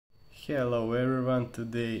Hello everyone,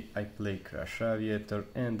 today I play Crash Aviator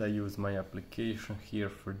and I use my application here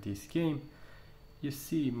for this game. You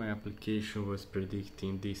see, my application was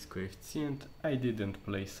predicting this coefficient. I didn't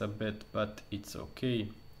place a bet, but it's okay.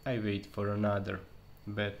 I wait for another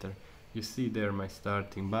better. You see there my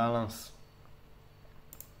starting balance.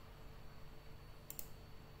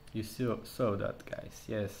 You saw that, guys,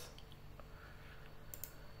 yes.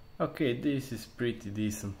 Okay, this is pretty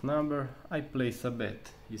decent number. I place a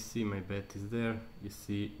bet. You see my bet is there. You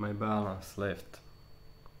see my balance left.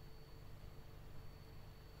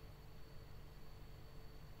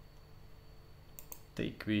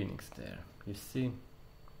 Take winnings there. You see,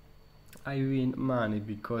 I win money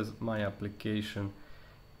because my application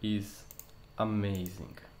is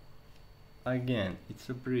amazing. Again, it's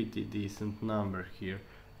a pretty decent number here.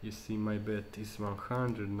 You see my bet is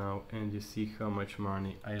 100 now, and you see how much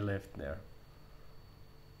money I left there.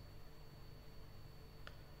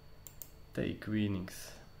 Take winnings.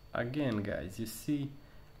 Again, guys, you see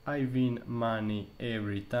I win money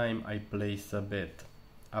every time I place a bet.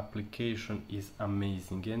 Application is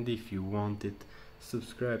amazing, and if you want it,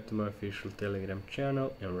 subscribe to my official Telegram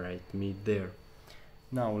channel and write me there.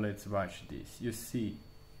 Now let's watch this. You see,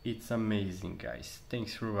 it's amazing, guys.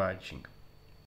 Thanks for watching.